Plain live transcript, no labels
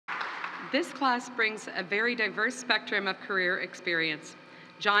This class brings a very diverse spectrum of career experience.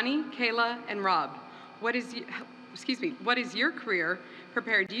 Johnny, Kayla, and Rob, what is your career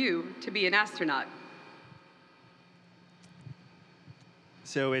prepared you to be an astronaut?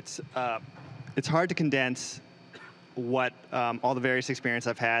 So it's hard to condense what all the various experiences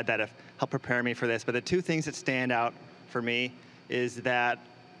I've had that have helped prepare me for this. But the two things that stand out for me is that,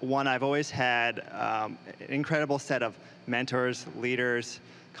 one, I've always had an incredible set of mentors, leaders,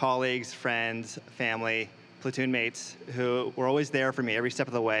 colleagues, friends, family, platoon mates who were always there for me every step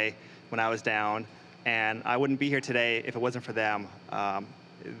of the way when I was down. And I wouldn't be here today if it wasn't for them.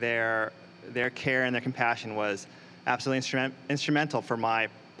 Their care and their compassion was absolutely instrumental for my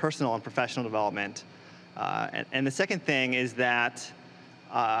personal and professional development. And the second thing is that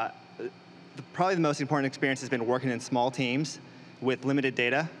probably the most important experience has been working in small teams with limited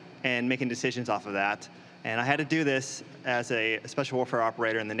data and making decisions off of that. And I had to do this as a special warfare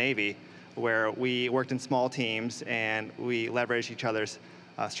operator in the Navy, where we worked in small teams and we leveraged each other's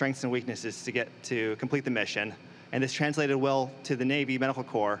strengths and weaknesses to complete the mission. And this translated well to the Navy Medical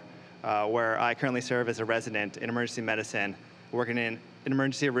Corps, where I currently serve as a resident in emergency medicine, working in an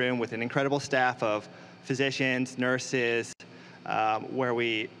emergency room with an incredible staff of physicians, nurses, where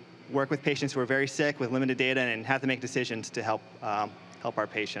we work with patients who are very sick with limited data and have to make decisions to help our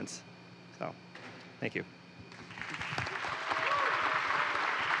patients. So, thank you.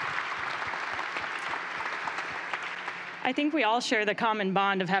 I think we all share the common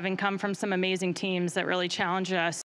bond of having come from some amazing teams that really challenge us